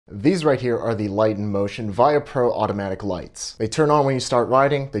These right here are the Light Motion Vya Pro automatic lights. They turn on when you start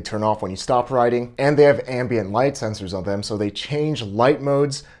riding, they turn off when you stop riding, and they have ambient light sensors on them, so they change light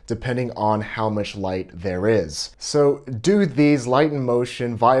modes depending on how much light there is. So do these Light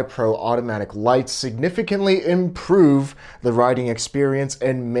Motion Vya Pro automatic lights significantly improve the riding experience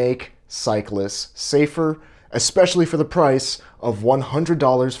and make cyclists safer, especially for the price of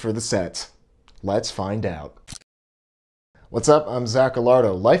 $100 for the set? Let's find out. What's up? I'm Zach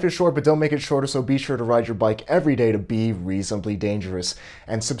Gallardo. Life is short, but don't make it shorter, so be sure to ride your bike every day to be reasonably dangerous.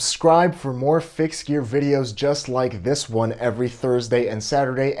 And subscribe for more fixed gear videos just like this one every Thursday and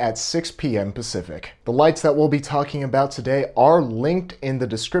Saturday at 6 p.m. Pacific. The lights that we'll be talking about today are linked in the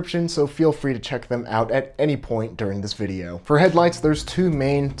description, so feel free to check them out at any point during this video. For headlights, there's two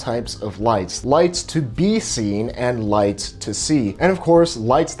main types of lights: lights to be seen and lights to see. And of course,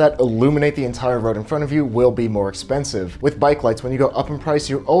 lights that illuminate the entire road in front of you will be more expensive. With bike lights, when you go up in price,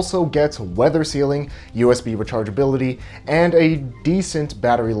 you also get weather sealing, USB rechargeability, and a decent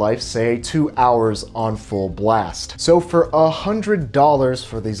battery life, say 2 hours on full blast. So for $100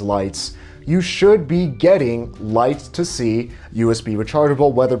 for these lights, you should be getting lights to see, USB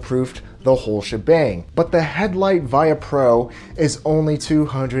rechargeable, weatherproofed, the whole shebang. But the headlight Vya Pro is only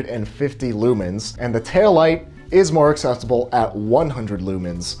 250 lumens, and the taillight is more accessible at 100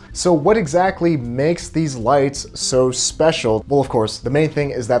 lumens. So what exactly makes these lights so special? Well, of course, the main thing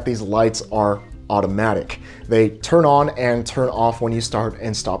is that these lights are automatic. They turn on and turn off when you start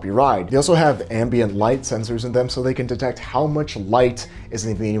and stop your ride. They also have ambient light sensors in them, so they can detect how much light is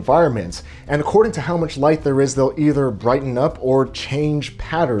in the environment. And according to how much light there is, they'll either brighten up or change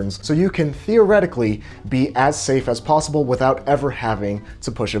patterns, so you can theoretically be as safe as possible without ever having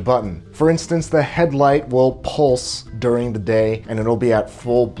to push a button. For instance, the headlight will pulse during the day and it'll be at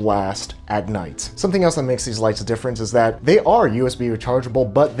full blast at night. Something else that makes these lights different is that they are USB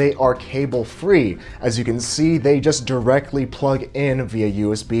rechargeable, but they are cable free. As you can see, they just directly plug in via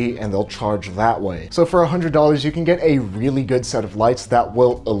USB and they'll charge that way. So for $100, you can get a really good set of lights that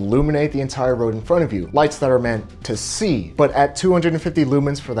will illuminate the entire road in front of you. Lights that are meant to see. But at 250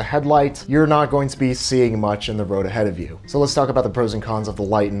 lumens for the headlight, you're not going to be seeing much in the road ahead of you. So let's talk about the pros and cons of the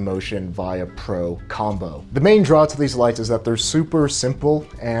Light Motion Vya Pro combo. The main draw to these lights is that they're super simple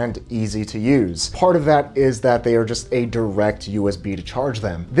and easy to use. Part of that is that they are just a direct USB to charge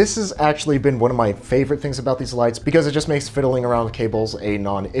them. This has actually been one of my favorite things about these lights because it just makes fiddling around with cables a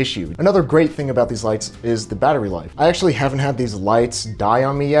non-issue. Another great thing about these lights is the battery life. I actually haven't had these lights die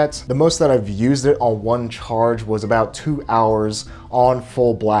on me yet. The most that I've used it on one charge was about 2 hours on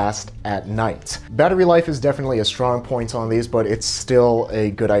full blast at night. Battery life is definitely a strong point on these, but it's still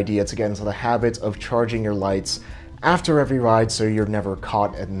a good idea to get into the habit of charging your lights after every ride so you're never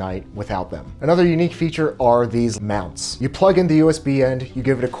caught at night without them. Another unique feature are these mounts. You plug in the USB end, you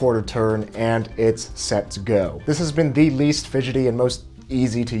give it a quarter turn, and it's set to go. This has been the least fidgety and most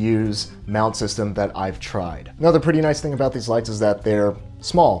easy to use mount system that I've tried. Another pretty nice thing about these lights is that they're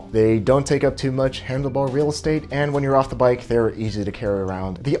small. They don't take up too much handlebar real estate, and when you're off the bike, they're easy to carry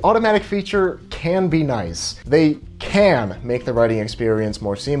around. The automatic feature can be nice. They can make the riding experience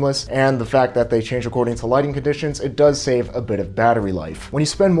more seamless, and the fact that they change according to lighting conditions, it does save a bit of battery life. When you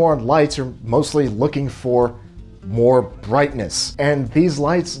spend more on lights, you're mostly looking for more brightness, and these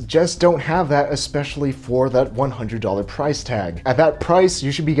lights just don't have that, especially for that $100 price tag. At that price,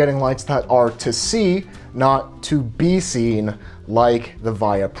 you should be getting lights that are to see, not to be seen, like the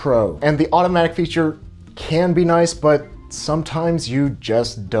Vya Pro. And the automatic feature can be nice, but sometimes you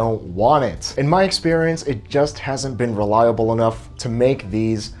just don't want it. In my experience, it just hasn't been reliable enough to make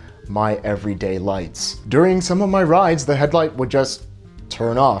these my everyday lights. During some of my rides, the headlight would just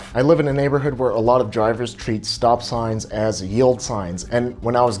turn off. I live in a neighborhood where a lot of drivers treat stop signs as yield signs, and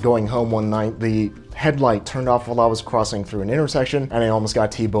when I was going home one night, the headlight turned off while I was crossing through an intersection and I almost got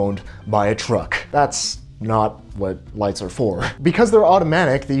T-boned by a truck. That's not what lights are for. Because they're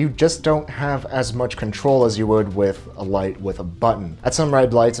automatic, you just don't have as much control as you would with a light with a button. At some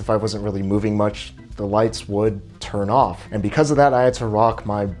red lights, if I wasn't really moving much, the lights would turn off. And because of that, I had to rock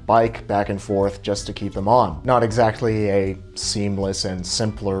my bike back and forth just to keep them on. Not exactly a seamless and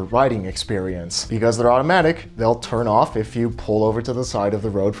simpler riding experience. Because they're automatic, they'll turn off if you pull over to the side of the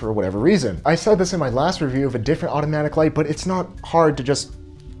road for whatever reason. I said this in my last review of a different automatic light, but it's not hard to just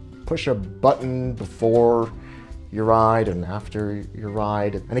push a button before your ride and after your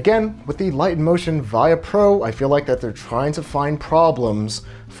ride. And again, with the Light Motion Vya Pro, I feel like that they're trying to find problems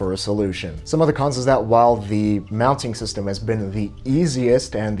for a solution. Some other cons is that while the mounting system has been the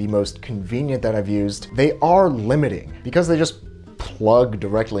easiest and the most convenient that I've used, they are limiting because they just plug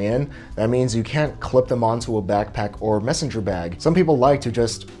directly in, that means you can't clip them onto a backpack or messenger bag. Some people like to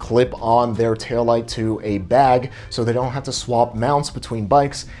just clip on their taillight to a bag so they don't have to swap mounts between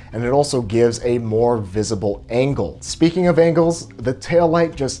bikes, and it also gives a more visible angle. Speaking of angles, the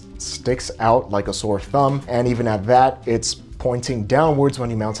taillight just sticks out like a sore thumb, and even at that, it's pointing downwards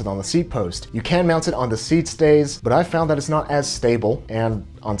when you mount it on the seat post. You can mount it on the seat stays, but I found that it's not as stable, and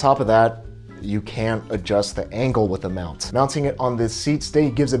on top of that, you can't adjust the angle with the mount. Mounting it on the seat stay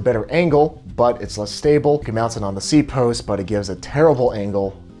gives a better angle, but it's less stable. You can mount it on the seat post, but it gives a terrible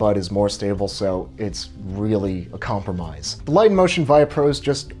angle, but is more stable, so it's really a compromise. The Light Motion Vya Pros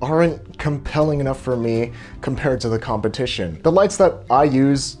just aren't compelling enough for me compared to the competition. The lights that I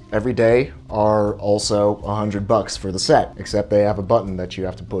use every day are also $100 for the set, except they have a button that you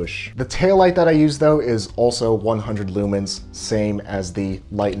have to push. The taillight that I use though is also 100 lumens, same as the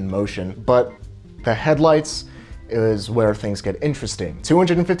Light in Motion, but the headlights is where things get interesting.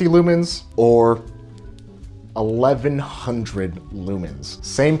 250 lumens or 1100 lumens.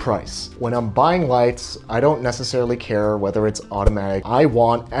 Same price. When I'm buying lights, I don't necessarily care whether it's automatic. I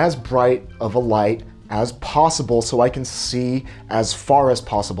want as bright of a light as possible so I can see as far as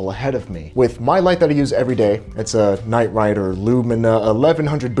possible ahead of me. With my light that I use every day, it's a NiteRider Lumina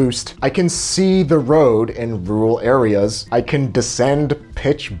 1100 boost, I can see the road in rural areas, I can descend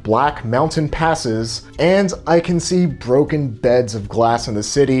pitch black mountain passes, and I can see broken beds of glass in the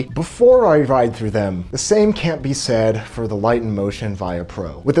city before I ride through them. The same can't be said for the Light in Motion Vya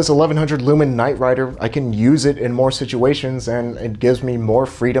Pro. With this 1100 lumen NiteRider, I can use it in more situations and it gives me more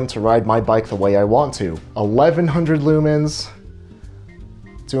freedom to ride my bike the way I want to. 1100 lumens,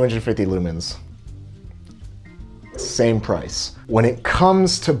 250 lumens. Same price. When it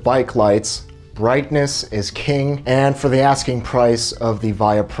comes to bike lights, brightness is king, and for the asking price of the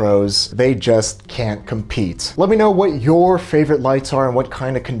Vya Pros, they just can't compete. Let me know what your favorite lights are and what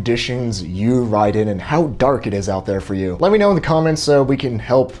kind of conditions you ride in and how dark it is out there for you. Let me know in the comments so we can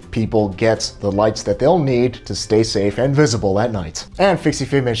help people get the lights that they'll need to stay safe and visible at night. And Fixie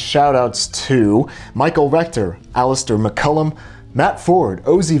famous shoutouts to Michael Rector, Allister McCallum, Matt Ford,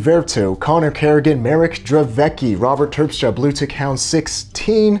 Ozie Virto, Connor Carrigan, Marek Dravecky, Robert Terpstra, Blue Tick Hound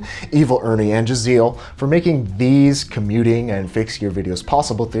 16, Evil Hernie, and Jeziel for making these commuting and fix gear videos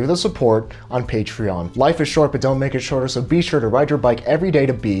possible through the support on Patreon. Life is short, but don't make it shorter, so be sure to ride your bike every day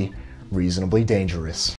to be reasonably dangerous.